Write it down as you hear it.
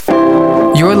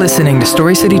listening to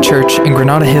Story City Church in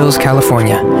Granada Hills,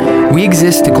 California. We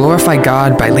exist to glorify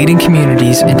God by leading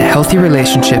communities into healthy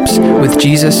relationships with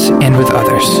Jesus and with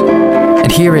others.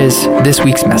 And here is this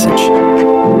week's message.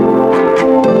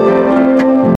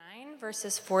 9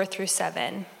 verses 4 through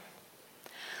 7.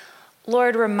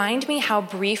 Lord, remind me how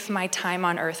brief my time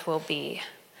on earth will be.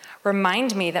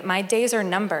 Remind me that my days are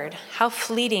numbered, how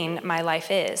fleeting my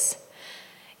life is.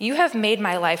 You have made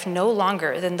my life no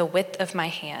longer than the width of my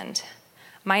hand.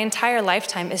 My entire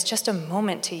lifetime is just a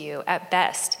moment to you at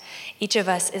best. Each of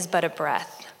us is but a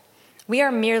breath. We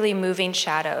are merely moving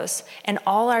shadows, and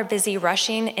all our busy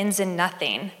rushing ends in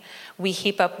nothing. We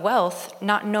heap up wealth,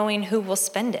 not knowing who will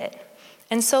spend it.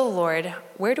 And so, Lord,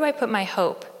 where do I put my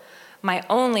hope? My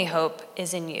only hope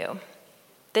is in you.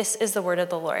 This is the word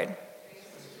of the Lord.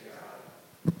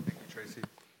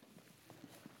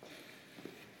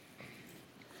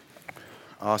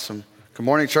 Awesome. Good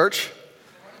morning, church.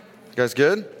 You guys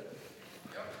good?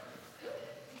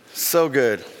 So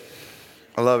good.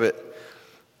 I love it.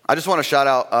 I just want to shout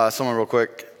out someone real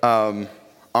quick. On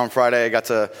Friday, I got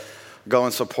to go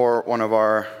and support one of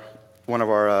our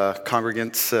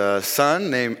congregants' son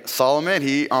named Solomon.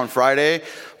 He, on Friday,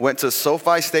 went to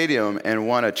SoFi Stadium and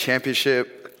won a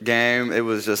championship game. It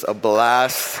was just a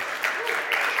blast.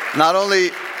 I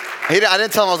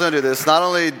didn't tell him I was going to do this. Not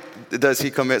only does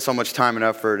he commit so much time and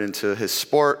effort into his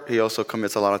sport, he also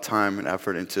commits a lot of time and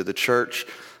effort into the church,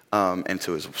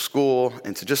 into his school,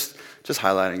 into just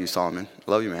highlighting you, Solomon.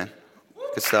 Love you, man.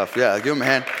 Good stuff. Yeah, give him a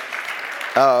hand.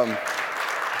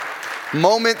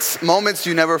 Moments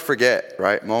you never forget,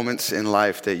 right? Moments in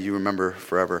life that you remember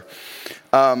forever.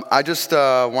 I just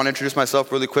want to introduce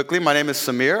myself really quickly. My name is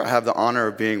Sameer. I have the honor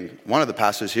of being one of the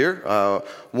pastors here.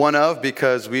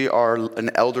 Because we are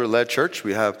an elder-led church.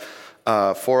 We have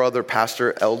 4 other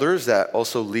pastor elders that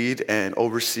also lead and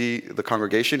oversee the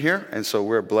congregation here. And so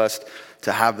we're blessed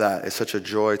to have that. It's such a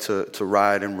joy to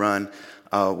ride and run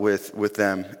with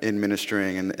them in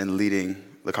ministering and leading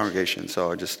the congregation.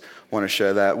 So I just want to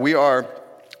share that. We are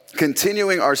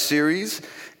continuing our series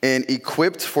in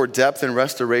Equipped for Depth and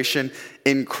Restoration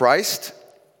in Christ,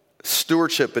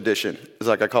 Stewardship Edition, is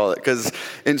like I call it. Because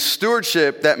in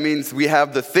stewardship, that means we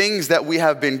have the things that we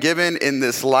have been given in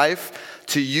this life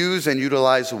to use and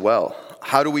utilize well.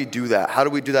 How do we do that? How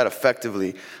do we do that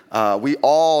effectively? We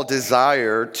all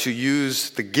desire to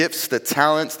use the gifts, the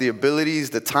talents, the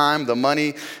abilities, the time, the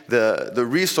money, the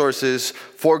resources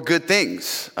for good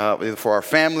things, either for our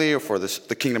family or for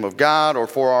the kingdom of God or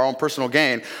for our own personal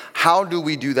gain. How do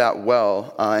we do that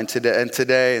well? And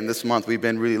today and this month, we've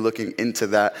been really looking into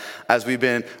that as we've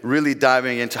been really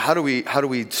diving into how do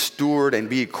we steward and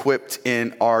be equipped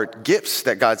in our gifts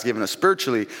that God's given us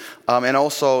spiritually, and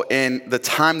also in the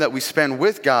time that we spend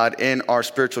with God in our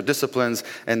spiritual disciplines.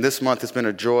 And this month has been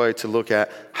a joy to look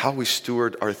at how we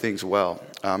steward our things well.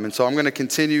 And so I'm going to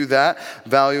continue that,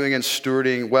 valuing and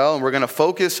stewarding well. And we're going to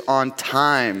focus on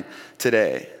time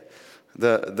today.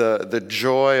 The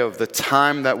joy of the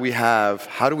time that we have.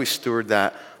 How do we steward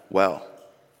that well?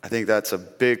 I think that's a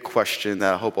big question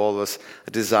that I hope all of us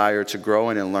desire to grow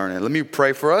in and learn in. Let me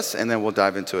pray for us, and then we'll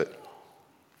dive into it.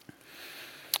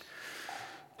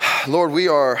 Lord, we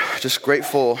are just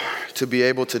grateful to be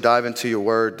able to dive into your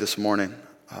word this morning,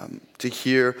 to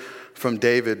hear from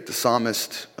David, the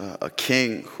psalmist, a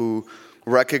king who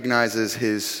recognizes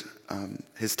his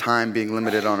time being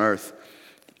limited on earth.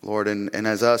 Lord, and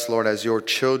as us, Lord, as your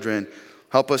children,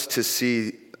 help us to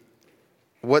see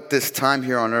what this time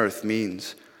here on earth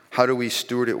means. How do we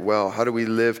steward it well? How do we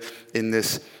live in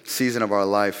this season of our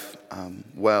life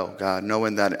well, God,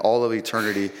 knowing that all of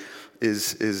eternity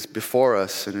is before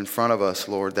us and in front of us,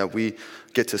 Lord, that we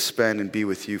get to spend and be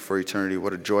with you for eternity.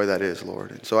 What a joy that is,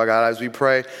 Lord. And so, God, as we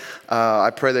pray,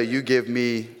 I pray that you give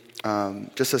me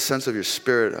just a sense of your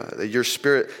spirit, that your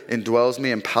spirit indwells me,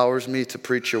 empowers me to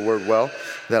preach your word well,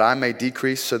 that I may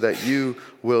decrease so that you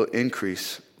will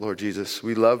increase, Lord Jesus.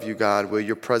 We love you, God. Will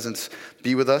your presence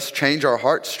be with us, change our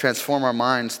hearts, transform our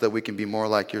minds so that we can be more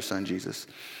like your son, Jesus.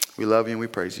 We love you and we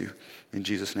praise you. In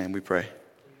Jesus' name we pray.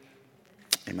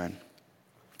 Amen.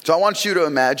 So I want you to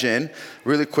imagine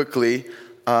really quickly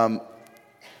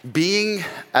being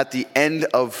at the end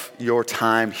of your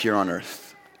time here on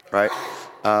earth, right?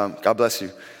 God bless you.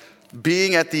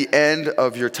 Being at the end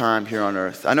of your time here on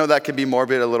earth. I know that can be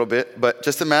morbid a little bit, but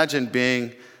just imagine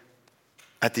being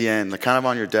at the end, like kind of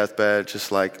on your deathbed,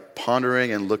 just like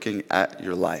pondering and looking at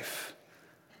your life,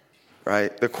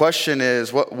 right? The question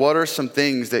is, what are some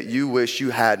things that you wish you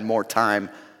had more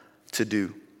time to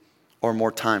do or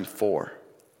more time for?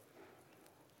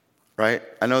 Right?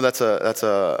 I know that's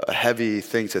a heavy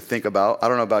thing to think about. I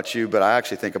don't know about you, but I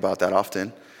actually think about that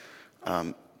often.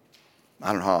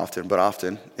 I don't know how often, but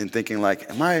often, in thinking like,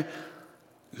 am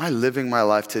I living my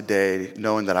life today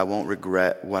knowing that I won't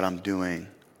regret what I'm doing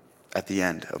at the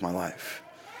end of my life?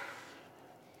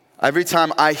 Every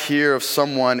time I hear of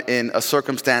someone in a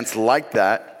circumstance like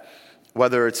that,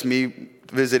 whether it's me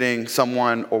visiting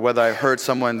someone or whether I heard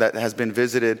someone that has been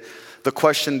visited, the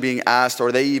question being asked,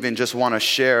 or they even just want to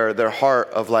share their heart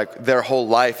of like their whole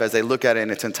life as they look at it in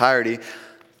its entirety,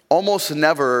 almost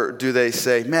never do they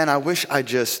say, man, I wish I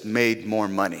just made more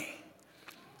money.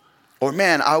 Or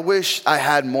man, I wish I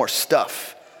had more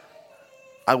stuff.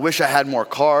 I wish I had more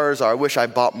cars, or I wish I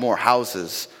bought more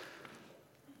houses.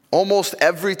 Almost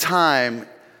every time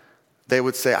they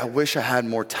would say, I wish I had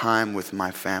more time with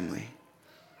my family.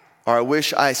 Or I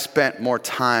wish I spent more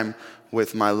time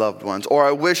with my loved ones. Or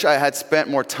I wish I had spent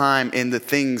more time in the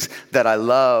things that I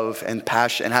love and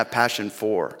have passion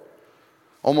for.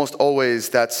 Almost always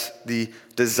that's the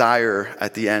desire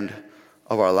at the end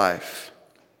of our life.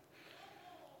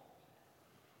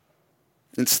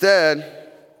 Instead,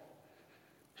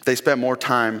 they spent more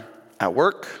time at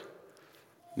work,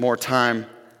 more time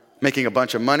making a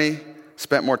bunch of money,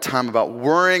 spent more time about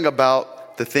worrying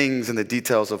about the things and the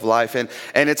details of life. And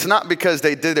it's not because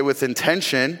they did it with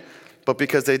intention, but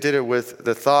because they did it with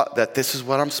the thought that this is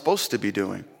what I'm supposed to be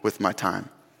doing with my time.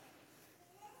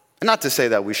 And not to say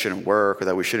that we shouldn't work or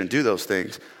that we shouldn't do those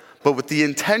things, but with the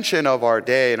intention of our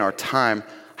day and our time,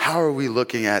 how are we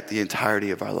looking at the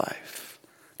entirety of our life?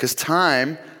 Because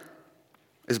time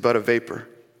is but a vapor.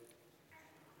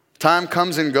 Time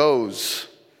comes and goes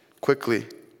quickly.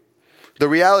 The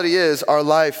reality is our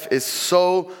life is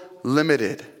so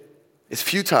limited. It's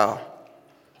futile.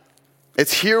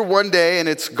 It's here one day and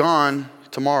it's gone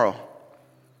tomorrow.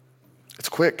 It's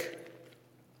quick.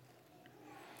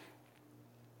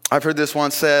 I've heard this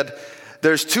once said,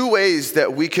 there's two ways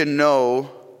that we can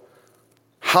know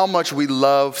how much we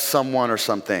love someone or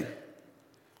something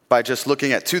by just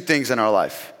looking at two things in our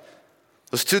life.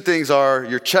 Those two things are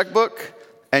your checkbook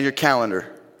and your calendar.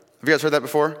 Have you guys heard that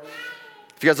before?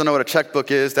 If you guys don't know what a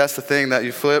checkbook is, that's the thing that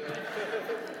you flip.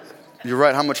 You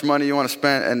write how much money you want to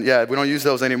spend, and yeah, we don't use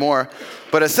those anymore.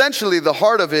 But essentially, the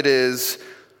heart of it is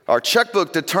our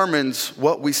checkbook determines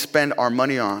what we spend our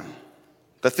money on.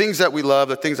 The things that we love,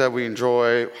 the things that we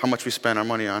enjoy, how much we spend our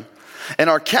money on. And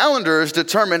our calendars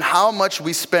determine how much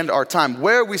we spend our time,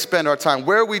 where we spend our time,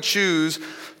 where we choose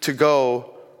to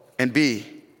go and be.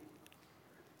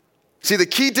 See, the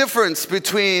key difference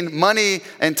between money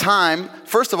and time,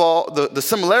 first of all, the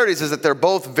similarities is that they're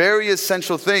both very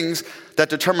essential things that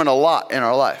determine a lot in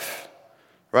our life,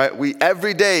 right? We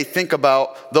every day think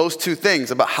about those two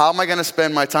things, about how am I going to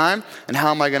spend my time and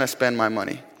how am I going to spend my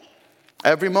money.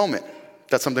 Every moment,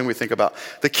 that's something we think about.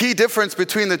 The key difference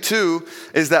between the two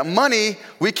is that money,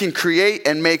 we can create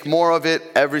and make more of it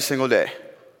every single day,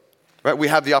 right? We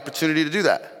have the opportunity to do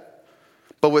that.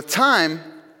 But with time,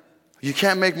 you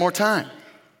can't make more time,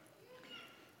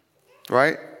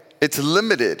 right? It's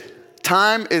limited.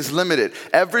 Time is limited.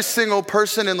 Every single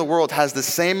person in the world has the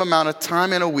same amount of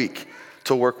time in a week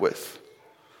to work with.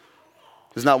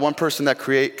 There's not one person that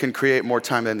can create more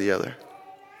time than the other.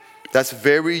 That's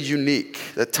very unique.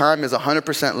 That time is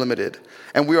 100% limited.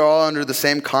 And we are all under the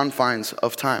same confines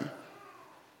of time.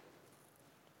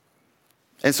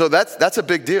 And so that's a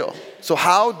big deal. So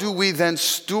how do we then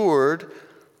steward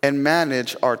and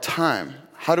manage our time?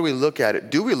 How do we look at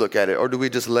it? Do we look at it, or do we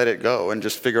just let it go and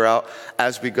just figure out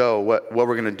as we go what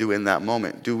we're going to do in that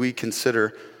moment? Do we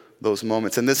consider those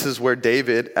moments? And this is where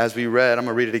David, as we read, I'm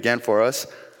going to read it again for us,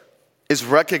 is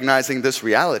recognizing this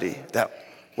reality that,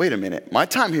 wait a minute, my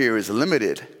time here is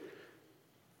limited.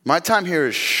 My time here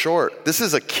is short. This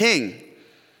is a king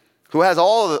who has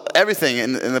everything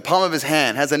in the palm of his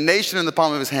hand, has a nation in the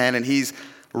palm of his hand, and he's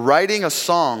writing a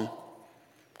song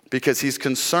because he's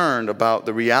concerned about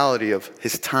the reality of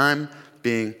his time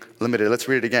being limited. Let's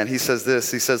read it again. He says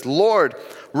this. He says, Lord,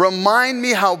 remind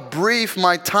me how brief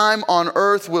my time on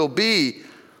earth will be.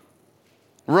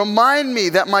 Remind me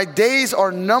that my days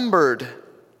are numbered,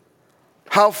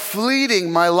 how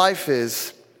fleeting my life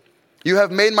is. You have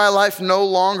made my life no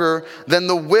longer than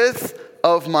the width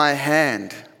of my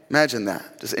hand. Imagine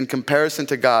that. Just in comparison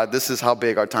to God, this is how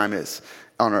big our time is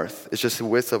on earth. It's just the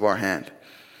width of our hand.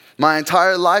 My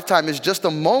entire lifetime is just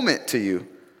a moment to you,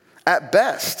 at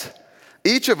best.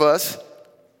 Each of us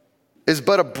is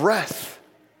but a breath.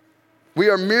 We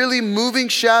are merely moving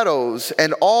shadows,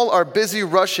 and all our busy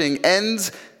rushing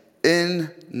ends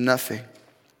in nothing.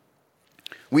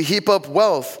 We heap up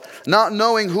wealth, not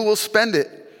knowing who will spend it.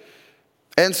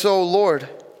 And so, Lord,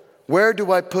 where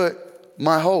do I put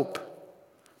my hope?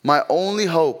 My only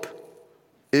hope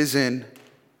is in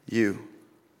you.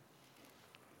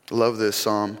 I love this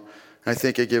psalm. And I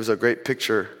think it gives a great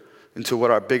picture into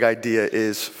what our big idea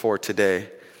is for today.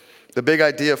 The big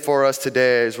idea for us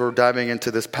today, as we're diving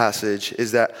into this passage,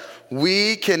 is that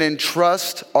we can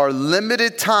entrust our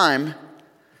limited time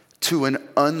to an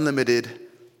unlimited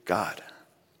God.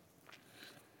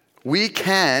 We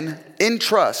can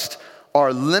entrust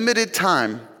our limited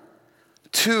time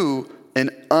to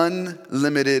an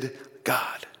unlimited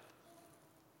God.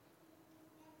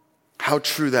 How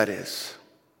true that is.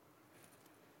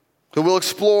 So we'll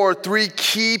explore 3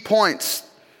 key points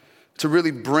to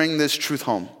really bring this truth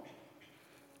home.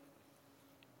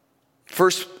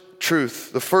 First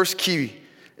truth, the first key,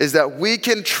 is that we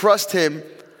can trust him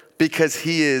because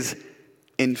he is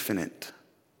infinite.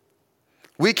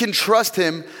 We can trust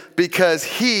him because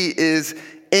he is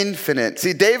infinite.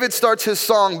 See, David starts his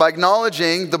song by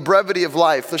acknowledging the brevity of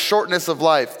life, the shortness of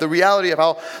life, the reality of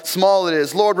how small it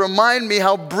is. Lord, remind me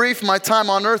how brief my time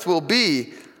on earth will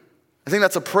be. I think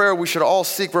that's a prayer we should all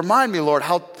seek. Remind me, Lord,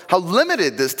 how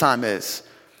limited this time is.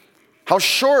 How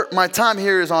short my time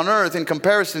here is on earth in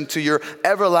comparison to your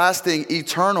everlasting,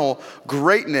 eternal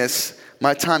greatness.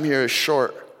 My time here is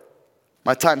short.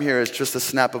 My time here is just a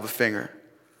snap of a finger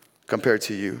compared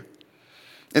to you.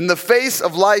 In the face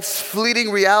of life's fleeting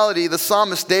reality, the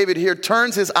psalmist David here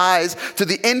turns his eyes to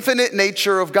the infinite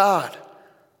nature of God.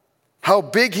 How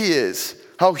big he is,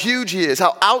 how huge he is,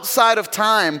 how outside of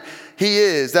time he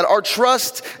is. That our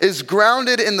trust is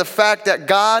grounded in the fact that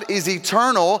God is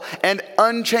eternal and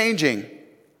unchanging.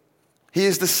 He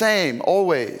is the same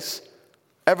always,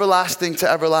 everlasting to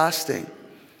everlasting.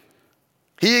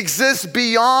 He exists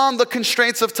beyond the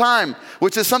constraints of time,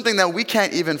 which is something that we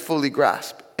can't even fully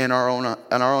grasp in our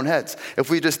own heads. If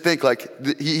we just think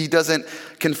like he doesn't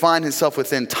confine himself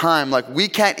within time, like we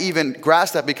can't even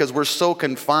grasp that because we're so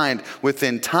confined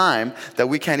within time that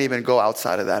we can't even go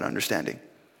outside of that understanding.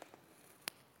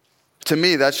 To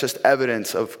me, that's just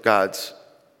evidence of God's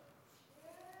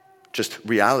just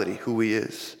reality, who he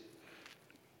is.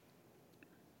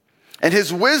 And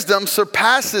his wisdom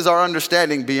surpasses our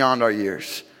understanding beyond our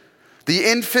years. The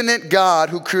infinite God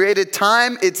who created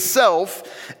time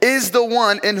itself is the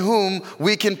one in whom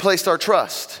we can place our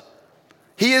trust.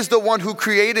 He is the one who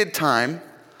created time.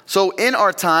 So in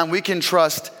our time, we can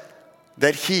trust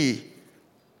that he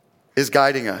is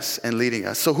guiding us and leading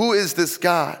us. So who is this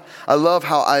God? I love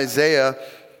how Isaiah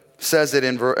says it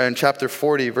in chapter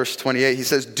 40, verse 28. He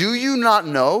says, do you not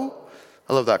know?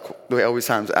 I love that. We always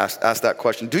times ask that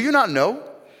question. Do you not know?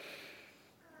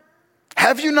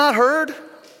 Have you not heard?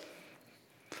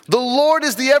 The Lord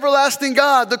is the everlasting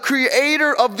God, the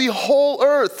creator of the whole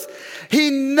earth. He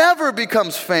never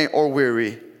becomes faint or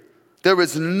weary. There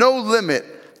is no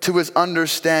limit to his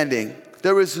understanding.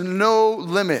 There is no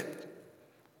limit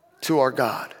to our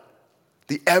God,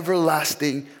 the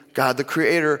everlasting God, the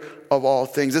creator of all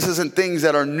things. This isn't things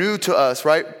that are new to us,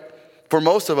 right? For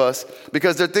most of us,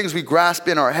 because they're things we grasp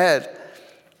in our head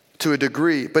to a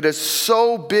degree, but it's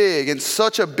so big and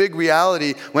such a big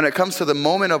reality when it comes to the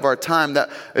moment of our time that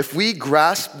if we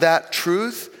grasp that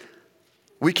truth,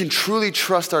 we can truly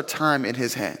trust our time in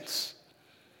his hands.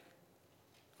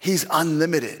 He's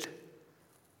unlimited.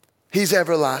 He's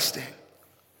everlasting.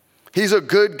 He's a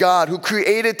good God who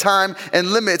created time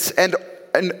and limits and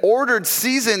ordered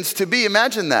seasons to be.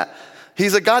 Imagine that.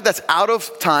 He's a God that's out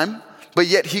of time, but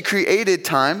yet he created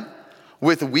time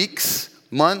with weeks,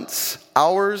 months,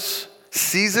 hours,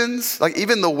 seasons, like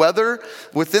even the weather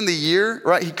within the year,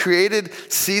 right? He created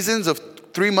seasons of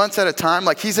 3 months at a time.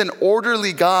 Like he's an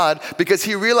orderly God because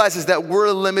he realizes that we're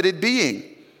a limited being.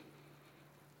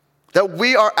 That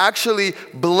we are actually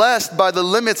blessed by the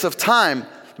limits of time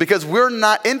because we're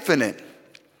not infinite.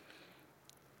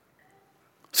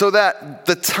 So that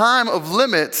the time of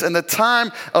limits and the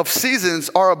time of seasons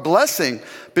are a blessing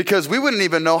because we wouldn't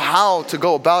even know how to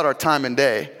go about our time and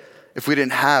day if we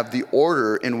didn't have the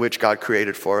order in which God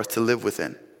created for us to live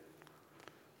within.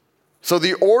 So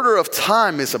the order of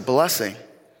time is a blessing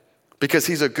because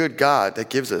he's a good God that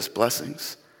gives us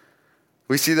blessings.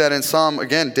 We see that in Psalm,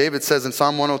 again, David says in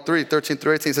Psalm 103, 13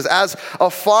 through 18, he says, as a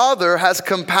father has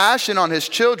compassion on his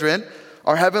children,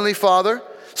 our heavenly Father,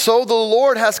 so the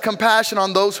Lord has compassion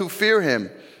on those who fear him.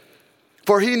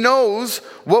 For he knows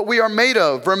what we are made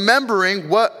of, remembering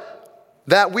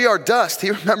that we are dust.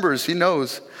 He remembers, he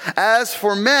knows. As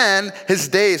for man, his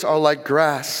days are like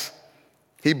grass.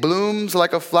 He blooms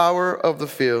like a flower of the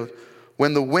field.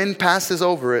 When the wind passes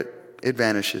over it, it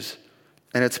vanishes,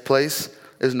 and its place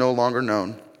is no longer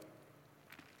known.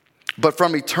 But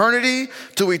from eternity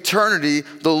to eternity,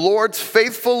 the Lord's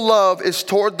faithful love is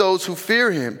toward those who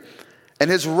fear him, and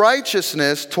his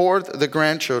righteousness toward the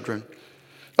grandchildren.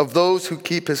 of those who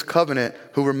keep his covenant,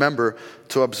 who remember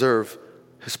to observe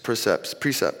his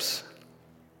precepts.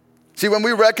 See, when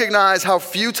we recognize how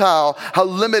futile, how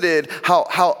limited, how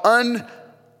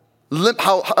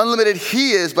unlimited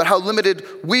he is, but how limited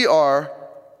we are,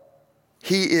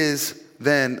 he is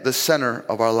then the center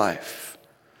of our life.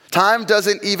 Time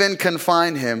doesn't even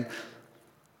confine him.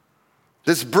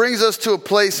 This brings us to a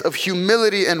place of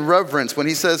humility and reverence. When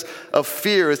he says of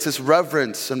fear, it's this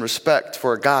reverence and respect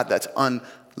for a God that's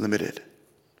unlimited.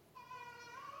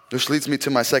 Which leads me to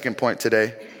my second point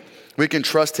today. We can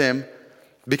trust him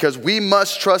because we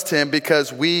must trust him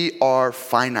because we are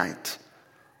finite.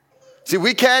 See,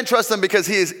 we can trust him because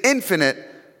he is infinite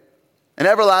and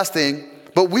everlasting,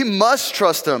 but we must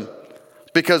trust him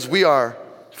because we are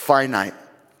finite.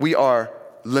 We are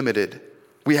limited.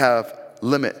 We have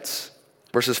limits.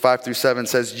 Verses 5-7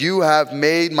 says, you have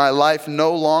made my life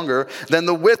no longer than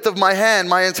the width of my hand.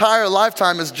 My entire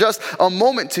lifetime is just a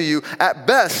moment to you. At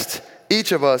best,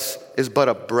 each of us is but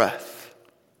a breath.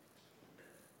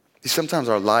 See, sometimes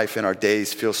our life and our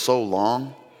days feel so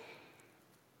long,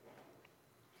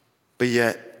 but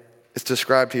yet it's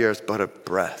described here as but a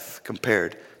breath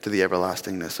compared to the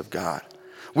everlastingness of God.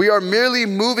 We are merely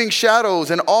moving shadows,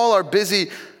 and all our busy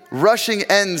rushing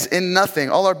ends in nothing.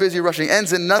 All our busy rushing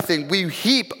ends in nothing. We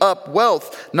heap up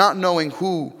wealth, not knowing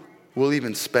who will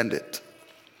even spend it.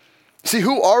 See,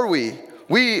 who are we?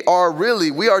 We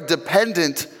are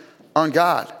dependent on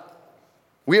God.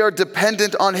 We are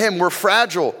dependent on him. We're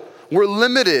fragile. We're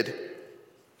limited.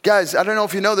 Guys, I don't know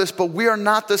if you know this, but we are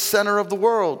not the center of the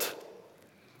world.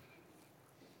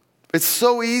 It's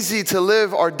so easy to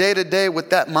live our day-to-day with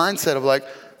that mindset of like,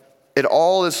 it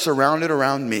all is surrounded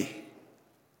around me.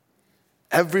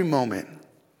 Every moment,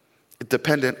 it's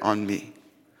dependent on me.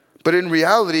 But in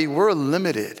reality, we're a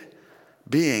limited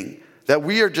being, that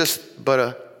we are just but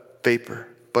a vapor,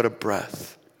 but a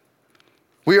breath.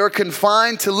 We are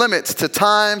confined to limits, to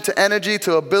time, to energy,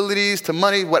 to abilities, to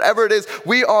money, whatever it is.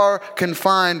 We are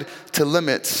confined to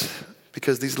limits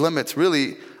because these limits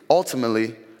really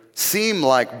ultimately seem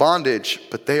like bondage,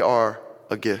 but they are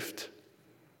a gift.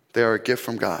 They are a gift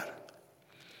from God.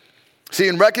 See,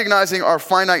 in recognizing our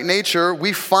finite nature,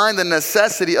 we find the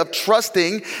necessity of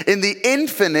trusting in the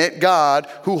infinite God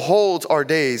who holds our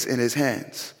days in his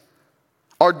hands.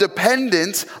 Our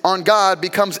dependence on God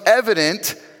becomes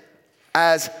evident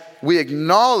as we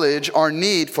acknowledge our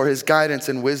need for his guidance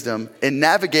and wisdom in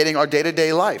navigating our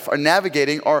day-to-day life, or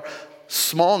navigating our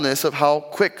smallness of how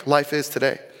quick life is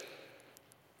today.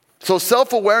 So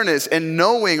self-awareness and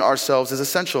knowing ourselves is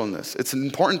essential in this. It's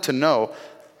important to know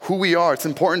who we are. It's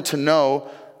important to know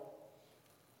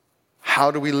how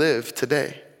do we live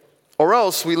today. Or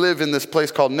else we live in this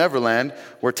place called Neverland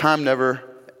where time never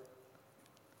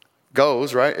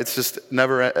goes, right? It's just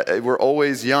never, we're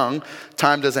always young.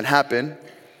 Time doesn't happen,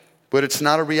 but it's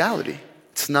not a reality.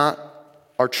 It's not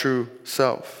our true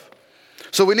self.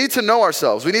 So we need to know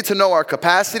ourselves. We need to know our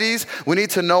capacities. We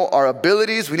need to know our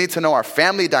abilities. We need to know our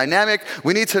family dynamic.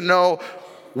 We need to know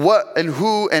what and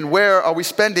who and where are we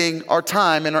spending our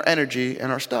time and our energy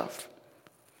and our stuff.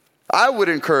 I would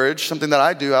encourage, something that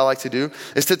I like to do,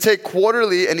 is to take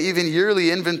quarterly and even yearly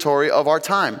inventory of our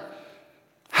time.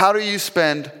 How do you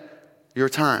spend your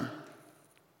time?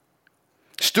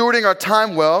 Stewarding our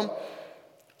time well,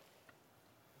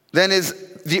 then, is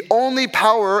the only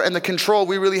power and the control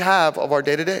we really have of our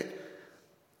day-to-day.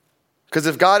 Because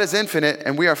if God is infinite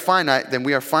and we are finite, then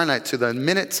we are finite to the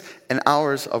minutes and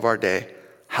hours of our day.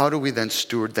 How do we then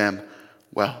steward them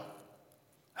well?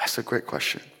 That's a great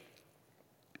question.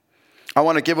 I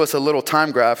want to give us a little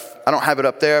time graph. I don't have it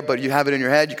up there, but you have it in your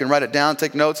head. You can write it down,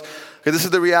 take notes. Because this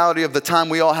is the reality of the time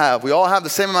we all have. We all have the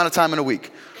same amount of time in a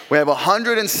week. We have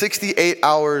 168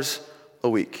 hours a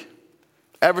week.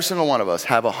 Every single one of us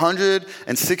have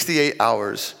 168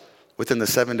 hours within the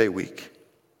 7-day week.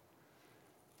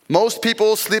 Most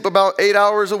people sleep about 8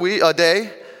 hours a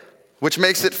day, which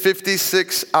makes it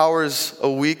 56 hours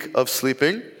a week of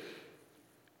sleeping.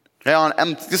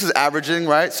 This is averaging,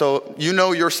 right? So you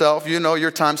know yourself, you know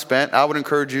your time spent. I would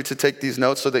encourage you to take these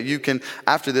notes so that you can,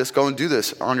 after this, go and do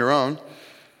this on your own.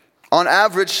 On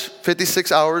average,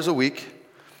 56 hours a week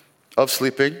of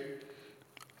sleeping.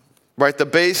 Right, the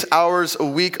base hours a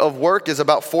week of work is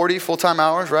about 40 full-time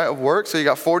hours, right, of work. So you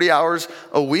got 40 hours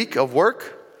a week of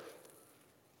work.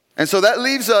 And so that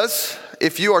leaves us,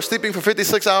 if you are sleeping for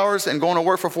 56 hours and going to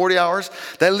work for 40 hours,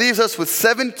 that leaves us with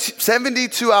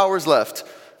 72 hours left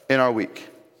in our week.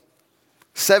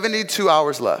 72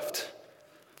 hours left.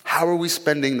 How are we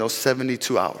spending those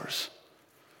 72 hours?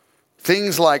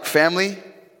 Things like family.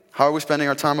 How are we spending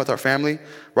our time with our family,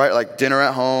 right? Like dinner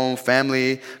at home,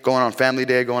 family, going on family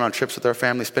day, going on trips with our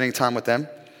family, spending time with them.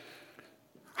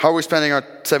 How are we spending our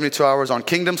 72 hours on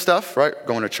kingdom stuff, right?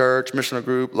 Going to church, missional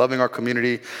group, loving our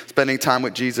community, spending time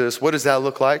with Jesus. What does that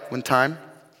look like when time?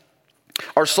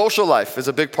 Our social life is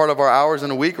a big part of our hours in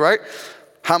a week, right?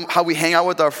 How we hang out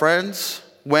with our friends,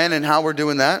 when and how we're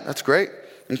doing that. That's great.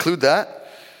 Include that.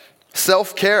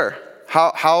 Self-care.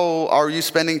 How are you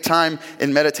spending time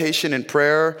in meditation and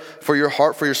prayer for your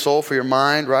heart, for your soul, for your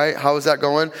mind, right? How is that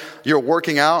going? You're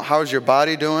working out. How is your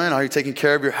body doing? Are you taking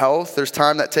care of your health? There's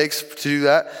time that takes to do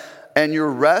that. And your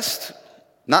rest,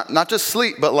 not just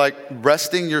sleep, but like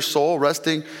resting your soul,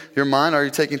 resting your mind. Are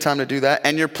you taking time to do that?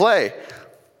 And your play.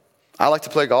 I like to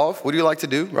play golf. What do you like to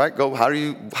do, right? How do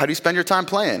you spend your time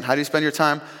playing? How do you spend your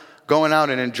time going out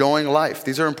and enjoying life?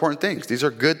 These are important things. These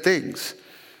are good things.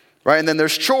 Right, and then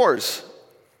there's chores.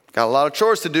 Got a lot of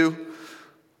chores to do.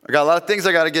 I got a lot of things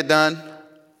I got to get done.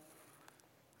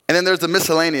 And then there's the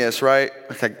miscellaneous, right?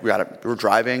 Okay, we're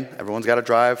driving. Everyone's got to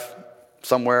drive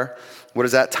somewhere. What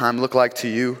does that time look like to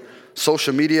you?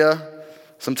 Social media.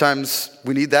 Sometimes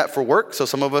we need that for work. So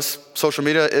some of us, social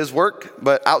media is work.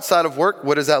 But outside of work,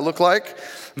 what does that look like?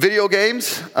 Video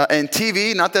games and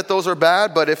TV, not that those are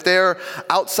bad, but if they're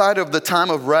outside of the time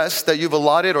of rest that you've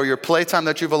allotted or your playtime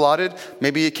that you've allotted,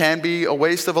 maybe it can be a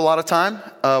waste of a lot of time.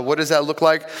 What does that look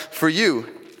like for you?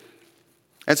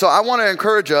 And so I want to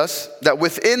encourage us that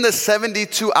within the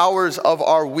 72 hours of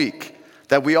our week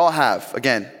that we all have,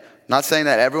 again, not saying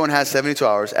that everyone has 72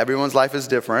 hours, everyone's life is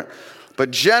different,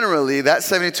 but generally that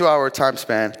 72-hour time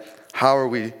span, how are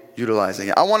we utilizing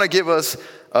it? I want to give us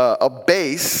a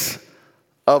base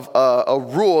of a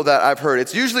rule that I've heard.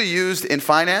 It's usually used in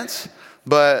finance,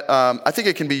 but I think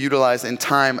it can be utilized in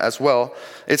time as well.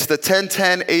 It's the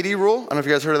 10-10-80 rule. I don't know if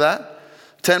you guys heard of that.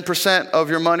 10% of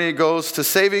your money goes to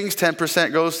savings,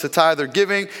 10% goes to tithe or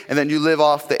giving, and then you live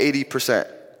off the 80%.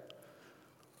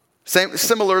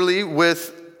 Similarly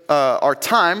with our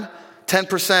time,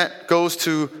 10% goes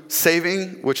to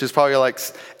saving, which is probably like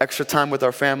extra time with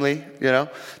our family,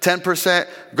 10%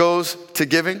 goes to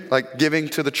giving, like giving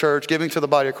to the church, giving to the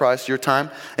body of Christ, your time.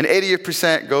 And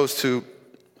 80% goes to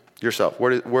yourself.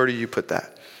 Where do you put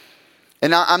that?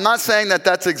 And now, I'm not saying that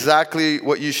that's exactly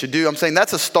what you should do. I'm saying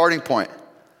that's a starting point.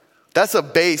 That's a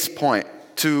base point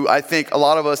to, I think, a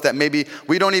lot of us that maybe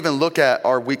we don't even look at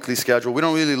our weekly schedule. We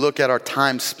don't really look at our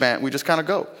time spent. We just kind of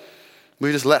go.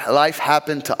 We just let life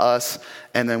happen to us,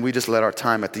 and then we just let our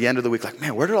time at the end of the week, like,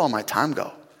 man, where did all my time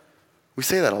go? We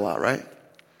say that a lot, right?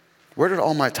 Where did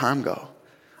all my time go?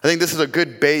 I think this is a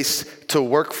good base to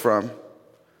work from.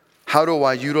 How do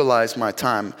I utilize my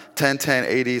time?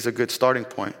 10-10-80 is a good starting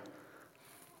point.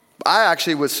 I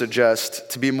actually would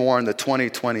suggest to be more in the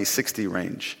 20-20-60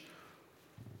 range.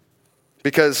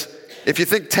 Because if you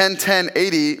think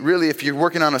 10-10-80, really, if you're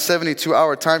working on a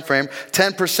 72-hour time frame,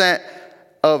 10%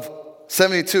 of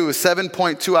 72 is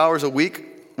 7.2 hours a week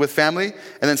with family,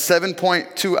 and then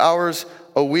 7.2 hours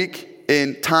a week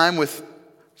in time with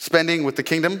spending with the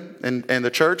kingdom and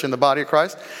the church and the body of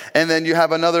Christ. And then you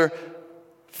have another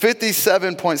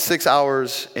 57.6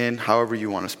 hours in however you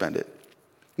want to spend it.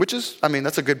 Which is,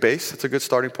 that's a good base. It's a good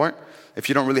starting point if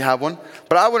you don't really have one.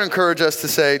 But I would encourage us to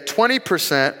say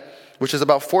 20%, which is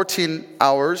about 14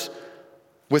 hours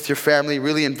with your family,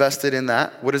 really invested in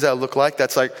that. What does that look like?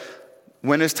 That's like,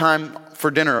 when is time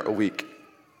for dinner a week?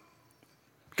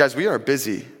 Guys, we are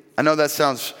busy. I know that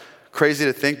sounds crazy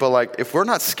to think, but like if we're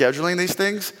not scheduling these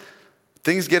things,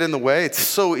 things get in the way. It's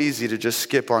so easy to just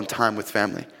skip on time with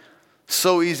family.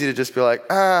 So easy to just be like,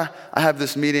 I have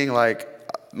this meeting, like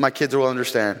my kids will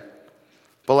understand.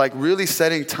 But like really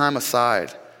setting time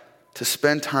aside to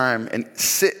spend time and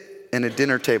sit in a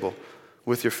dinner table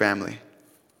with your family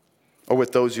or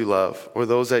with those you love or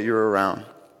those that you're around.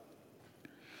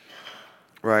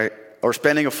 Right? Or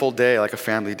spending a full day, like a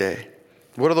family day.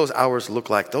 What do those hours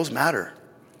look like? Those matter.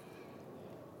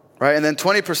 Right? And then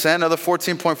 20%, another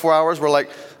 14.4 hours, we're like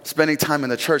spending time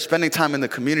in the church, spending time in the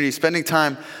community, spending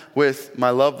time with my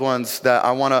loved ones that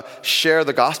I want to share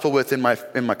the gospel with in my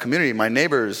community, my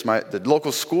neighbors, the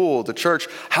local school, the church.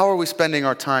 How are we spending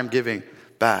our time giving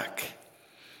back?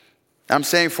 I'm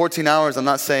saying 14 hours. I'm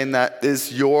not saying that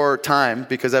is your time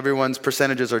because everyone's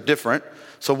percentages are different.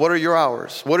 So what are your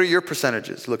hours? What are your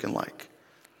percentages looking like?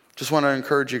 Just want to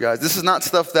encourage you guys. This is not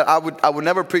stuff that I would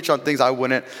never preach on things I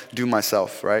wouldn't do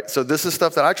myself, right? So this is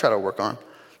stuff that I try to work on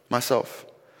myself.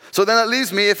 So then that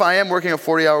leaves me, if I am working a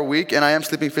 40-hour week and I am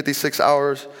sleeping 56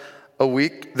 hours a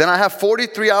week, then I have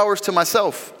 43 hours to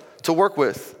myself to work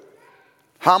with.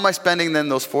 How am I spending then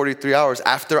those 43 hours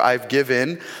after I've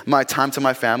given my time to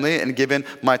my family and given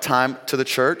my time to the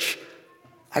church?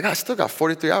 still got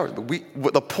 43 hours.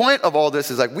 But the point of all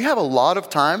this is like we have a lot of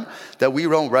time that we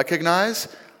don't recognize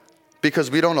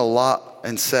because we don't allot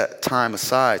and set time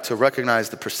aside to recognize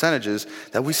the percentages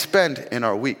that we spend in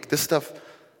our week. This stuff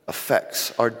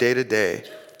affects our day-to-day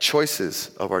choices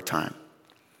of our time.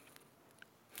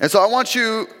 And so I want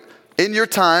you in your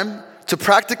time to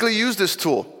practically use this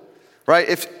tool, right?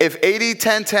 If 80,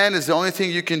 10, 10 is the only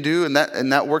thing you can do and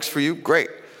that works for you, great.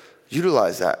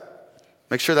 Utilize that.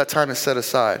 Make sure that time is set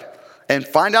aside. And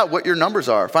find out what your numbers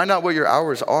are. Find out what your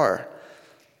hours are.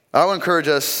 I would encourage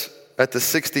us at the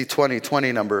 60, 20,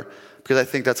 20 number because I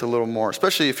think that's a little more,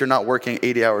 especially if you're not working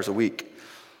 80 hours a week,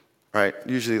 right?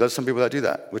 Usually there's some people that do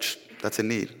that, which that's a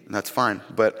need, and that's fine.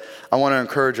 But I want to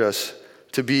encourage us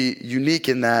to be unique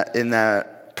in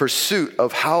that pursuit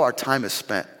of how our time is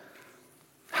spent.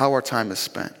 How our time is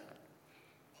spent.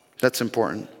 That's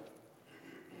important.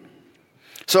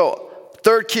 So,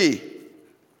 third key.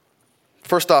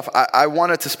 First off, I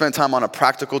wanted to spend time on a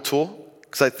practical tool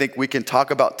because I think we can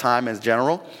talk about time in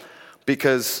general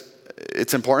because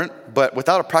it's important. But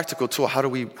without a practical tool, how do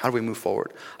we move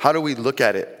forward? How do we look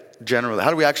at it generally? How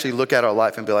do we actually look at our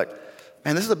life and be like,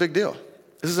 man, this is a big deal.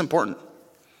 This is important.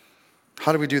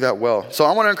 How do we do that well? So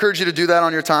I want to encourage you to do that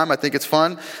on your time. I think it's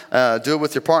fun. Do it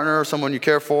with your partner or someone you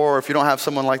care for. Or if you don't have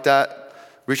someone like that,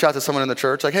 reach out to someone in the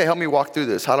church. Like, hey, help me walk through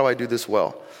this. How do I do this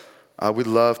well? We'd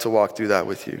love to walk through that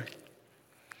with you.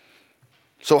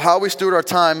 So how we steward our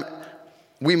time,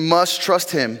 we must trust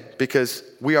him because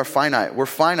we are finite. We're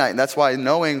finite, and that's why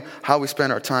knowing how we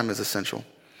spend our time is essential.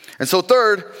 And so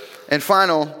third and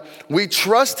final, we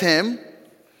trust him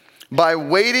by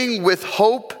waiting with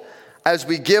hope as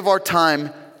we give our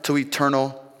time to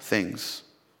eternal things.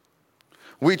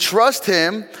 We trust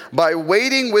him by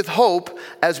waiting with hope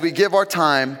as we give our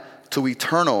time to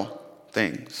eternal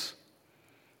things.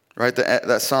 Right?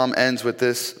 That psalm ends with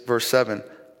this, verse 7.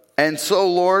 And so,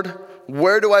 Lord,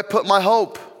 where do I put my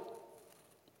hope?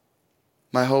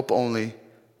 My hope only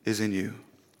is in you.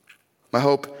 My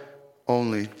hope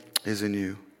only is in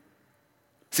you.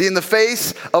 See, in the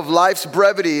face of life's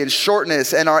brevity and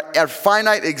shortness and our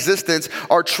finite existence,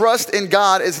 our trust in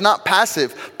God is not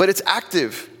passive, but it's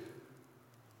active.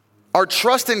 Our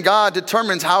trust in God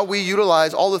determines how we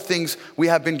utilize all the things we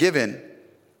have been given.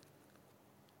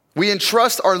 We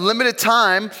entrust our limited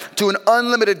time to an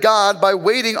unlimited God by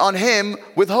waiting on him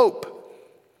with hope.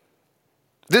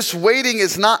 This waiting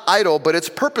is not idle, but it's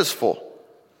purposeful.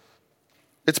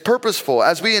 It's purposeful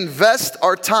as we invest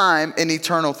our time in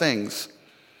eternal things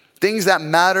that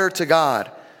matter to God.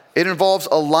 It involves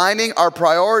aligning our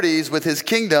priorities with his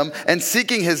kingdom and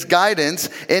seeking his guidance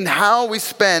in how we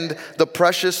spend the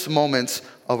precious moments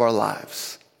of our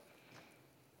lives.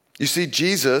 You see,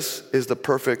 Jesus is the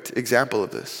perfect example of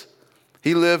this.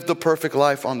 He lived the perfect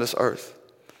life on this earth.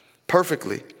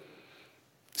 Perfectly.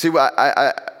 See,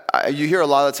 you hear a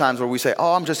lot of times where we say,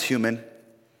 oh, I'm just human.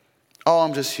 Oh,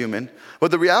 I'm just human.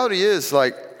 But the reality is,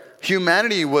 like,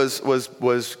 humanity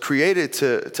was created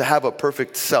to have a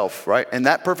perfect self, right? And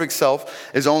that perfect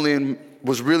self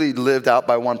was really lived out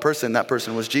by one person. That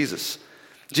person was Jesus.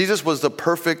 Jesus was the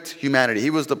perfect humanity. He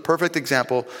was the perfect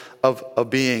example of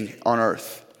being on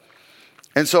earth.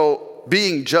 And so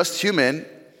being just human,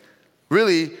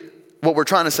 really what we're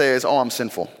trying to say is, oh, I'm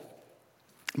sinful.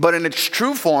 But in its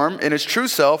true form, in its true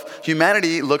self,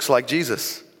 humanity looks like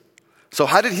Jesus. So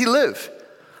how did he live?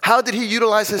 How did he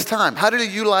utilize his time? How did he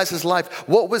utilize his life?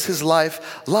 What was his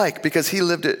life like? Because he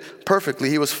lived it perfectly.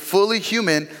 He was fully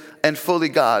human and fully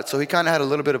God. So he kind of had a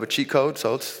little bit of a cheat code.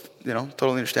 So it's,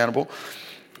 totally understandable.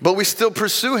 But we still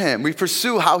pursue him. We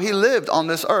pursue how he lived on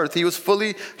this earth. He was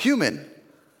fully human.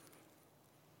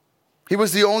 He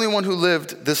was the only one who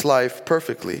lived this life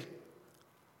perfectly.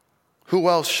 Who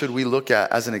else should we look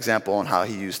at as an example on how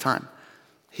he used time?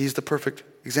 He's the perfect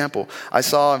example. I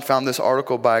saw and found this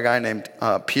article by a guy named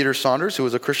Peter Saunders, who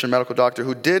was a Christian medical doctor,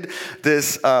 who did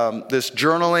this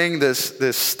journaling,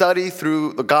 this study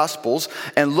through the Gospels,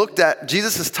 and looked at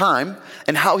Jesus' time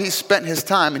and how he spent his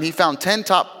time. And he found 10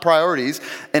 top priorities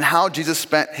in how Jesus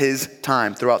spent his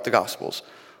time throughout the Gospels.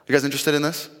 You guys interested in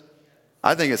this?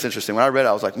 I think it's interesting. When I read it,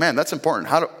 I was like, man, that's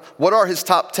important. What are his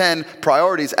top 10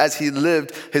 priorities as he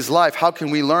lived his life? How can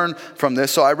we learn from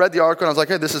this? So I read the article and I was like,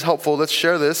 hey, this is helpful. Let's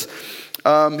share this.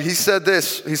 He said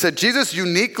this. He said, Jesus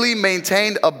uniquely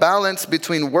maintained a balance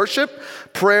between worship,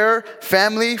 prayer,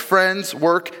 family, friends,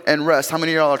 work, and rest. How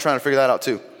many of y'all are trying to figure that out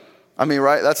too? I mean,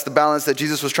 right? That's the balance that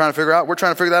Jesus was trying to figure out. We're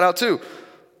trying to figure that out too.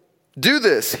 Do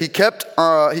this. He kept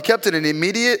in an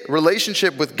immediate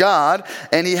relationship with God,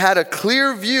 and he had a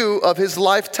clear view of his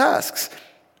life tasks.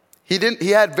 He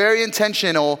had very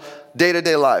intentional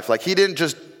day-to-day life. Like he didn't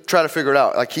just try to figure it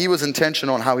out. Like, he was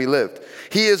intentional on how he lived.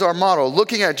 He is our model.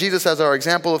 Looking at Jesus as our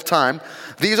example of time,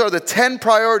 these are the 10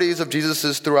 priorities of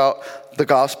Jesus's throughout the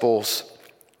Gospels.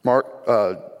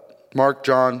 Mark,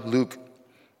 John, Luke,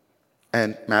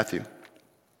 and Matthew.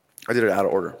 I did it out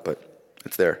of order, but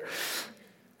it's there.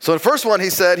 So the first one, he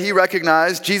said, he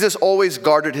recognized Jesus always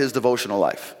guarded his devotional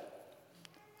life.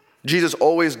 Jesus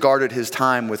always guarded his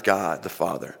time with God, the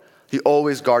Father. He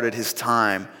always guarded his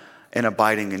time in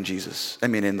abiding in Jesus.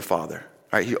 In the Father.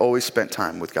 Right? He always spent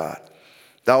time with God.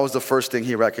 That was the first thing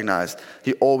he recognized.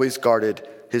 He always guarded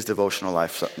his devotional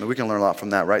life. So we can learn a lot from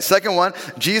that, right? Second one,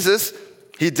 Jesus,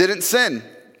 he didn't sin.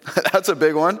 That's a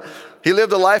big one. He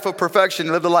lived a life of perfection.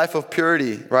 He lived a life of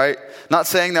purity, right? Not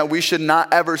saying that we should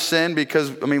not ever sin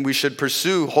because, we should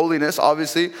pursue holiness,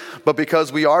 obviously. But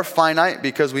because we are finite,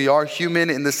 because we are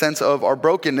human in the sense of our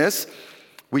brokenness,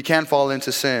 we can fall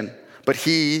into sin. But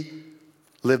he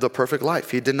lived a perfect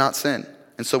life. He did not sin.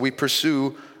 And so we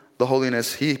pursue the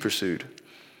holiness he pursued.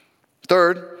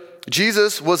 Third,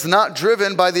 Jesus was not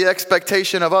driven by the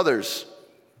expectation of others,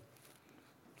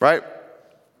 right?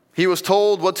 He was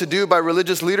told what to do by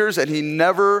religious leaders, and he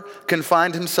never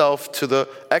confined himself to the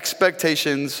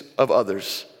expectations of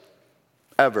others,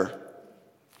 ever.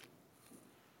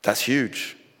 That's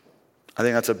huge. I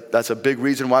think that's a big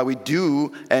reason why we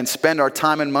do and spend our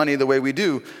time and money the way we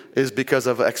do, is because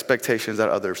of expectations that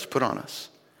others put on us.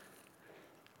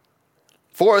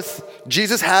 Fourth,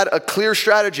 Jesus had a clear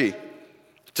strategy.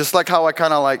 Just like how I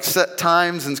kind of set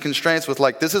times and constraints with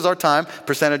this is our time,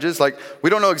 percentages. We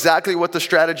don't know exactly what the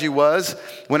strategy was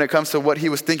when it comes to what he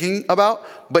was thinking about,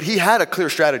 but he had a clear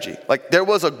strategy. There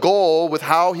was a goal with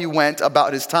how he went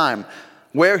about his time,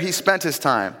 where he spent his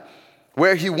time,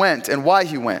 where he went and why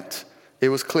he went. It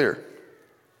was clear.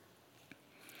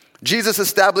 Jesus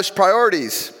established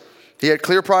priorities. He had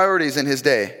clear priorities in his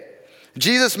day.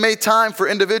 Jesus made time for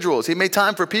individuals. He made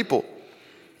time for people.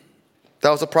 That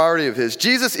was a priority of his.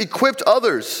 Jesus equipped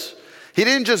others. He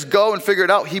didn't just go and figure it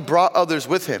out. He brought others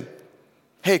with him.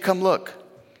 Hey, come look.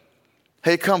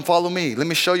 Hey, come follow me. Let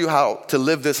me show you how to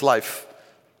live this life.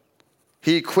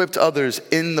 He equipped others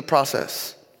in the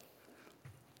process.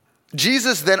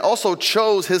 Jesus then also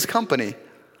chose his company,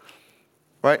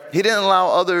 right? He didn't allow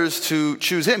others to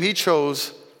choose him. He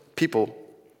chose people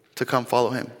to come follow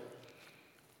him.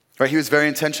 Right? He was very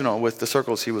intentional with the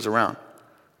circles he was around.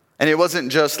 And it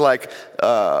wasn't just like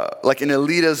an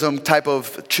elitism type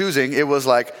of choosing. It was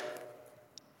like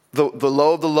the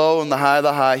low of the low and the high of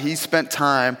the high. He spent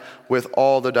time with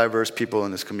all the diverse people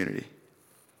in this community.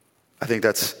 I think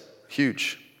that's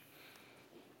huge.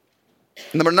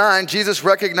 Number 9, Jesus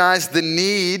recognized the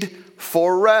need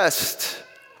for rest.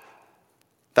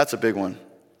 That's a big one.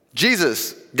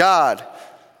 Jesus, God,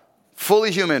 fully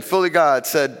human, fully God,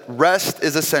 said rest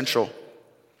is essential.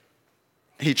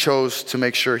 He chose to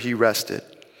make sure he rested.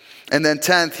 And then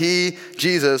 10th,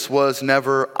 Jesus was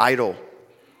never idle.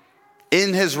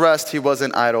 In his rest, he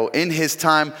wasn't idle. In his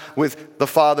time with the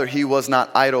Father, he was not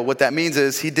idle. What that means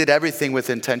is he did everything with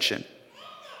intention.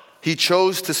 He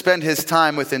chose to spend his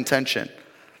time with intention.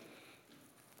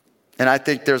 And I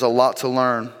think there's a lot to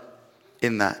learn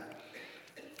in that.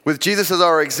 With Jesus as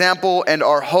our example and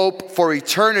our hope for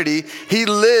eternity, he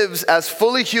lives as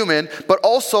fully human, but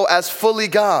also as fully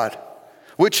God.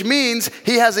 Which means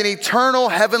he has an eternal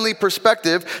heavenly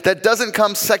perspective that doesn't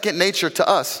come second nature to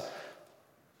us.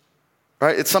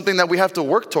 Right? It's something that we have to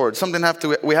work towards, something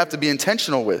we have to be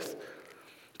intentional with.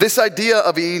 This idea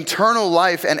of eternal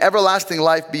life and everlasting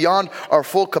life beyond our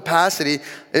full capacity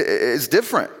is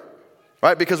different.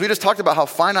 Right? Because we just talked about how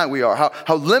finite we are,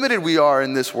 how limited we are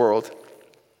in this world.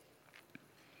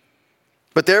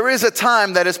 But there is a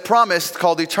time that is promised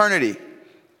called eternity,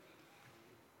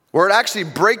 where it actually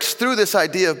breaks through this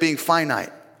idea of being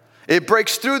finite. It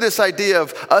breaks through this idea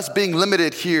of us being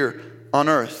limited here on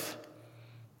earth.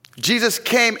 Jesus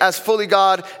came as fully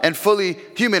God and fully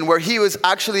human, where he was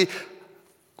actually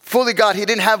fully God. He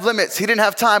didn't have limits. He didn't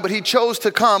have time, but he chose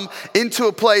to come into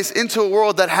a place, into a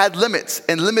world that had limits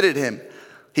and limited him.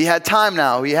 He had time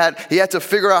now. He had to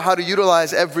figure out how to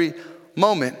utilize every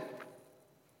moment.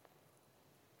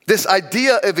 This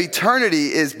idea of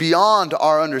eternity is beyond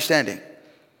our understanding.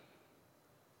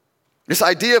 This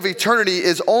idea of eternity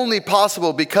is only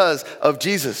possible because of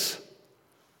Jesus.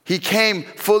 He came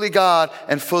fully God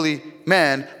and fully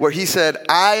man, where he said,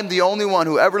 I am the only one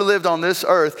who ever lived on this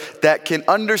earth that can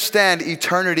understand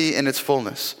eternity in its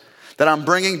fullness. That I'm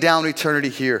bringing down eternity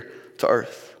here to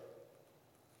earth.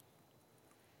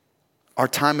 Our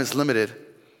time is limited,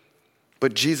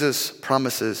 but Jesus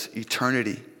promises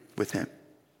eternity with him.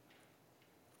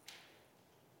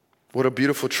 What a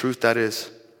beautiful truth that is.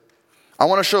 I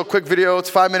want to show a quick video.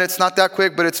 It's 5 minutes, not that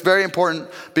quick, but it's very important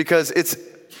because it's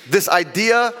this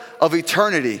idea of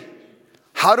eternity.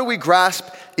 How do we grasp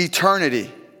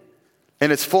eternity in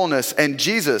its fullness? And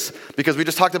Jesus, because we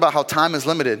just talked about how time is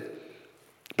limited,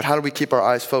 but how do we keep our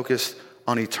eyes focused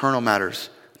on eternal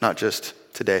matters, not just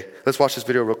today? Let's watch this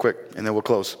video real quick, and then we'll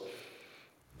close.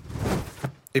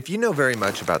 If you know very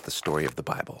much about the story of the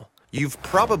Bible, you've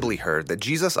probably heard that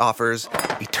Jesus offers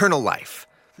eternal life.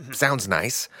 Sounds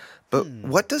nice, but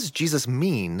what does Jesus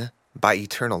mean by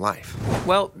eternal life?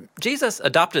 Well, Jesus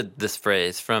adopted this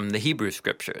phrase from the Hebrew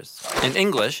scriptures. In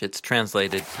English, it's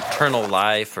translated eternal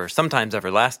life or sometimes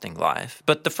everlasting life.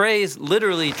 But the phrase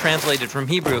literally translated from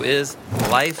Hebrew is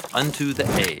life unto the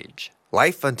age.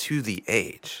 Life unto the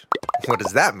age. What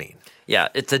does that mean? Yeah,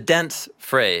 it's a dense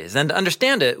phrase. And to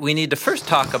understand it, we need to first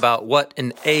talk about what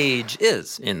an age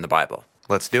is in the Bible.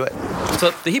 Let's do it.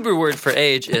 So the Hebrew word for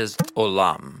age is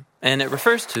olam, and it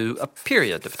refers to a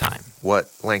period of time.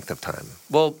 What length of time?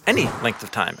 Well, any length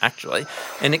of time, actually.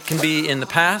 And it can be in the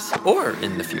past or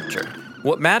in the future.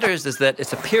 What matters is that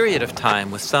it's a period of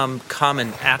time with some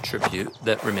common attribute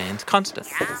that remains constant.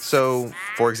 So,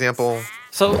 for example...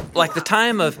 So, like the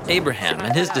time of Abraham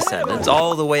and his descendants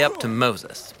all the way up to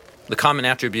Moses. The common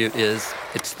attribute is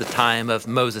it's the time of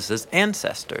Moses'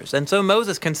 ancestors. And so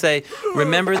Moses can say,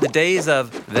 remember the days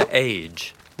of the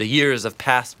age, the years of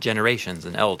past generations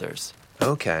and elders.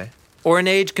 Okay. Or an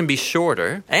age can be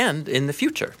shorter and in the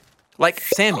future. Like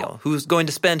Samuel, who's going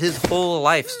to spend his whole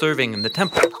life serving in the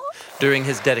temple. During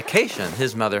his dedication,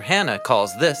 his mother Hannah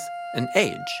calls this an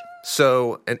age.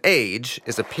 So an age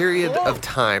is a period of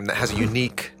time that has a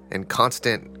unique and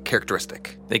constant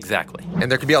characteristic. Exactly. And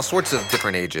there can be all sorts of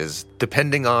different ages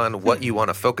depending on what you want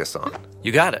to focus on.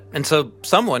 You got it. And so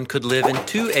someone could live in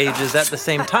two ages at the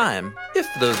same time if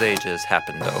those ages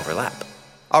happen to overlap.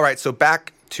 All right, so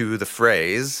back to the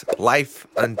phrase, life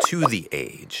unto the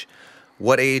age.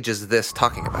 What age is this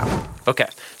talking about? Okay,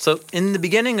 so in the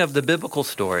beginning of the biblical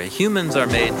story, humans are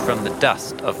made from the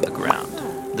dust of the ground.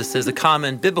 This is a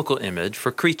common biblical image for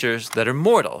creatures that are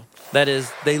mortal. That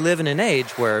is, they live in an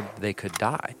age where they could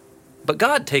die. But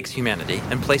God takes humanity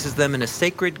and places them in a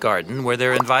sacred garden where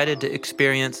they're invited to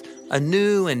experience a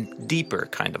new and deeper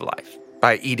kind of life.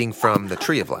 By eating from the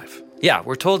tree of life. Yeah,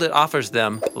 we're told it offers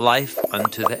them life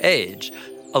unto the age,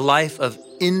 a life of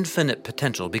infinite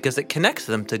potential because it connects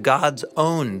them to God's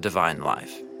own divine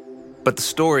life. But the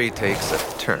story takes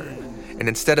a turn. And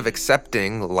instead of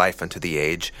accepting life unto the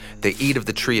age, they eat of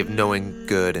the tree of knowing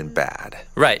good and bad.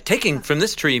 Right. Taking from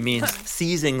this tree means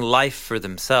seizing life for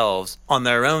themselves on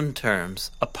their own terms,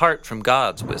 apart from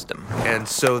God's wisdom. And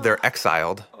so they're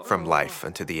exiled from life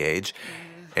unto the age,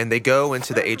 and they go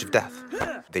into the age of death.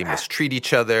 They mistreat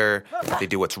each other, they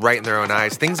do what's right in their own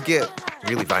eyes. Things get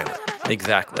really violent.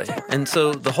 Exactly. And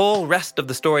so the whole rest of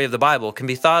the story of the Bible can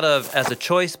be thought of as a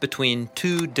choice between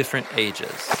two different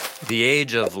ages. The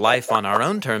age of life on our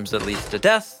own terms that leads to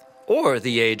death, or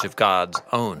the age of God's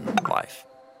own life.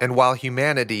 And while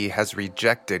humanity has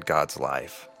rejected God's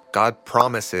life, God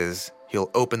promises he'll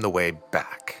open the way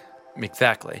back.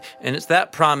 Exactly. And it's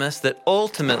that promise that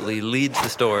ultimately leads the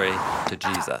story to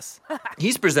Jesus.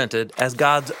 He's presented as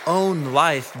God's own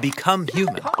life become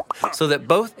human, so that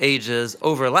both ages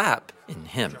overlap in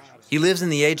him. He lives in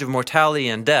the age of mortality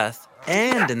and death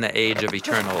and in the age of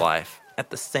eternal life at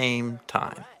the same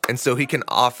time. And so he can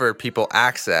offer people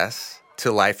access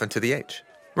to life unto the age.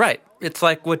 Right. It's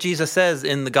like what Jesus says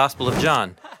in the Gospel of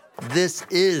John. This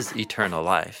is eternal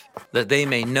life, that they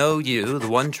may know you, the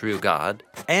one true God,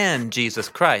 and Jesus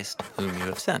Christ, whom you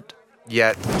have sent.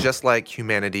 Yet, just like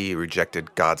humanity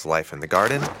rejected God's life in the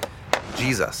garden,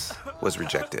 Jesus was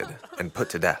rejected and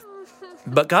put to death.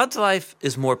 But God's life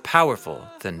is more powerful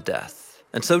than death.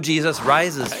 And so Jesus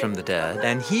rises from the dead,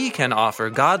 and he can offer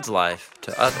God's life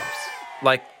to others.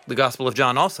 Like the Gospel of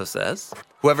John also says,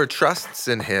 whoever trusts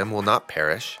in him will not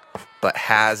perish, but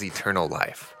has eternal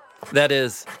life. That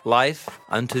is, life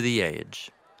unto the age.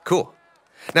 Cool.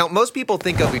 Now, most people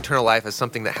think of eternal life as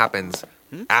something that happens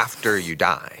after you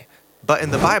die. But in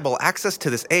the Bible, access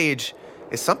to this age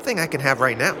is something I can have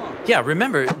right now. Yeah,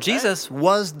 remember, Jesus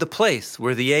was the place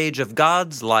where the age of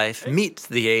God's life meets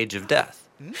the age of death.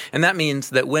 And that means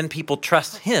that when people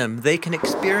trust him, they can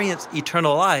experience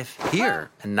eternal life here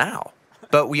and now.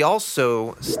 But we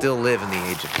also still live in the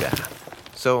age of death.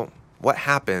 So what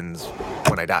happens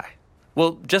when I die?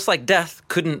 Well, just like death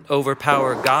couldn't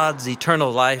overpower God's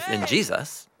eternal life in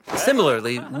Jesus,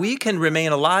 similarly, we can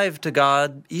remain alive to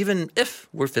God even if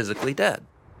we're physically dead.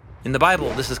 In the Bible,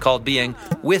 this is called being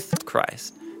with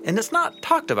Christ. And it's not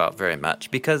talked about very much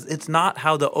because it's not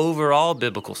how the overall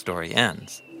biblical story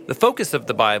ends. The focus of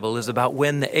the Bible is about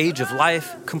when the age of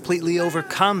life completely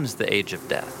overcomes the age of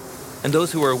death, and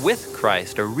those who are with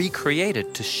Christ are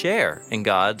recreated to share in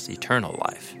God's eternal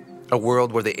life. A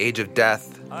world where the age of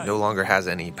death no longer has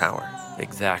any power.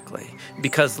 Exactly.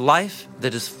 Because life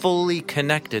that is fully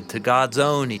connected to God's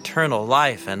own eternal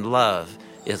life and love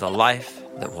is a life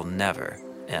that will never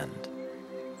end.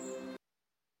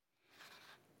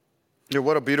 Yeah,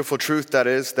 what a beautiful truth that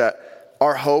is, that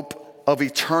our hope of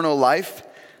eternal life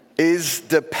is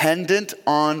dependent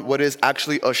on what is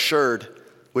actually assured,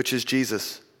 which is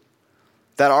Jesus.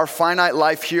 That our finite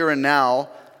life here and now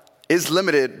is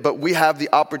limited, but we have the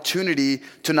opportunity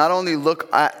to not only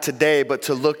look at today, but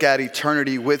to look at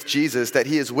eternity with Jesus, that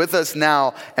he is with us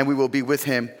now and we will be with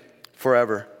him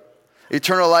forever.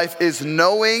 Eternal life is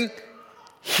knowing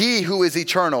he who is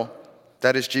eternal,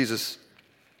 that is Jesus,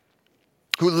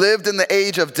 who lived in the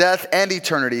age of death and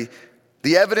eternity,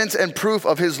 the evidence and proof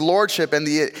of his lordship and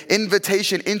the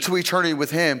invitation into eternity with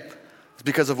him is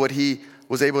because of what he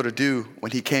was able to do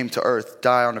when he came to earth,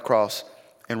 die on the cross,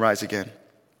 and rise again.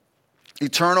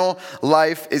 Eternal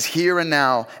life is here and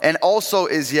now, and also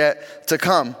is yet to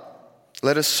come.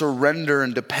 Let us surrender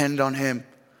and depend on him,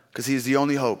 because he is the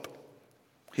only hope.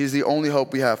 He's the only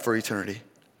hope we have for eternity.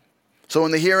 So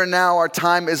in the here and now, our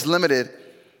time is limited,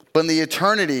 but in the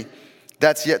eternity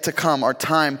that's yet to come, our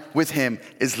time with him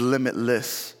is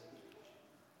limitless.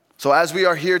 So as we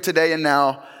are here today and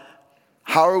now,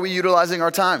 how are we utilizing our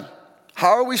time? How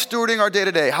are we stewarding our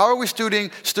day-to-day? How are we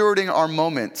stewarding our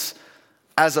moments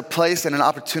as a place and an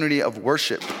opportunity of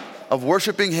worship, of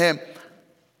worshiping him,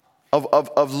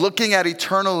 of looking at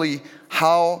eternally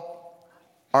how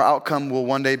our outcome will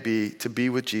one day be to be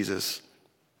with Jesus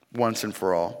once and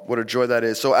for all. What a joy that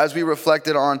is. So as we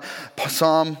reflected on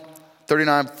Psalm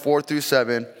 39,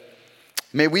 4-7,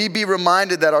 may we be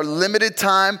reminded that our limited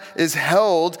time is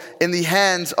held in the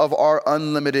hands of our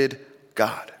unlimited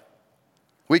God.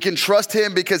 We can trust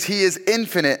him because he is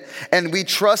infinite, and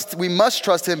we must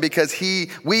trust him because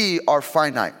we are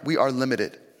finite. We are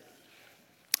limited.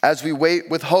 As we wait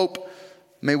with hope,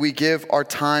 may we give our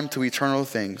time to eternal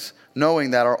things,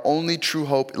 knowing that our only true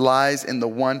hope lies in the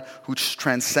one who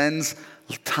transcends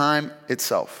time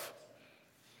itself.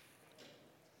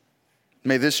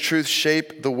 May this truth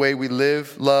shape the way we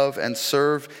live, love, and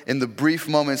serve in the brief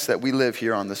moments that we live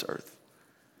here on this earth.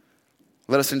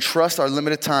 Let us entrust our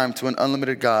limited time to an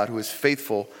unlimited God who is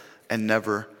faithful and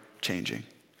never changing.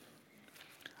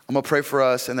 I'm going to pray for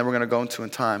us, and then we're going to go into a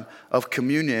time of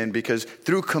communion, because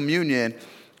through communion,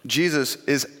 Jesus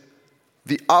is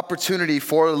the opportunity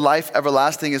for life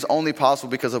everlasting is only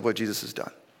possible because of what Jesus has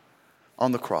done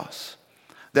on the cross.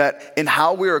 That in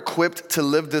how we're equipped to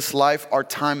live this life, our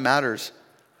time matters.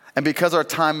 And because our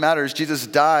time matters, Jesus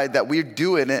died that we're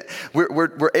doing it.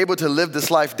 We're able to live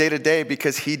this life day to day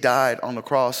because he died on the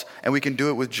cross. And we can do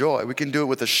it with joy. We can do it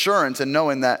with assurance and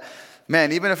knowing that,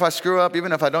 man, even if I screw up,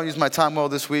 even if I don't use my time well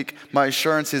this week, my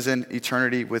assurance is in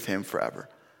eternity with him forever.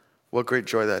 What great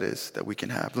joy that is that we can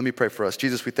have. Let me pray for us.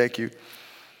 Jesus, we thank you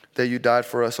that you died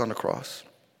for us on the cross.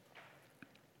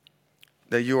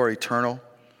 That you are eternal.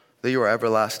 That you are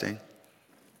everlasting,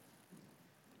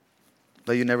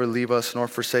 that you never leave us nor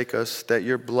forsake us, that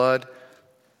your blood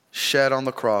shed on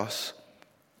the cross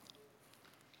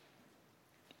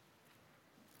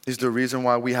is the reason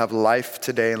why we have life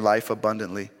today and life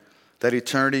abundantly, that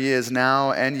eternity is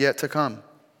now and yet to come,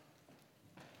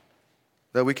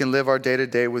 that we can live our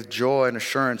day-to-day with joy and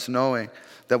assurance, knowing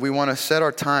that we want to set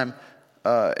our time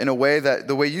in a way that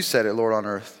the way you said it, Lord, on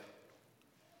earth,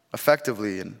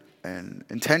 effectively and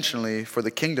intentionally for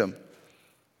the kingdom.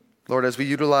 Lord, as we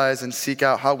utilize and seek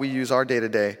out how we use our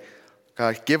day-to-day,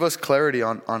 God, give us clarity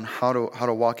on how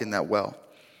to walk in that well.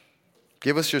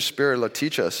 Give us your spirit, Lord,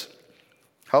 teach us,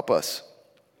 help us,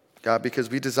 God, because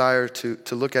we desire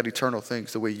to look at eternal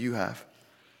things the way you have,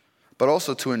 but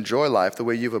also to enjoy life the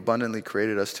way you've abundantly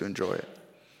created us to enjoy it.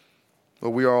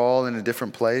 Lord, we are all in a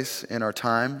different place in our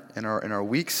time, in our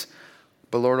weeks,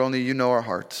 but Lord, only you know our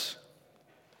hearts.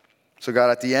 So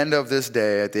God, at the end of this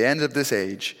day, at the end of this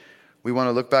age, we want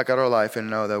to look back at our life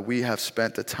and know that we have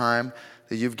spent the time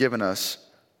that you've given us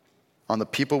on the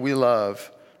people we love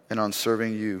and on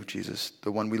serving you, Jesus,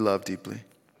 the one we love deeply.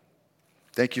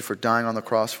 Thank you for dying on the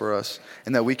cross for us,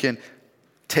 and that we can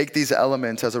take these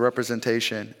elements as a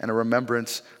representation and a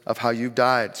remembrance of how you've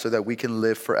died so that we can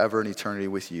live forever in eternity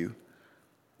with you.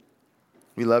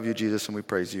 We love you, Jesus, and we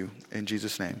praise you. In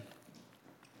Jesus' name,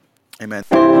 Amen.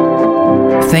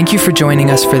 Thank you for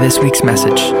joining us for this week's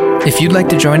message. If you'd like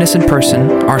to join us in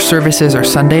person, our services are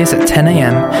Sundays at 10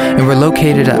 a.m. and we're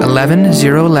located at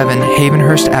 11011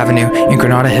 Havenhurst Avenue in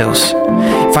Granada Hills.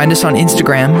 Find us on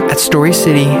Instagram at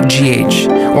StoryCityGH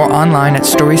or online at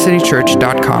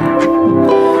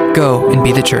StoryCityChurch.com. Go and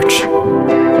be the church.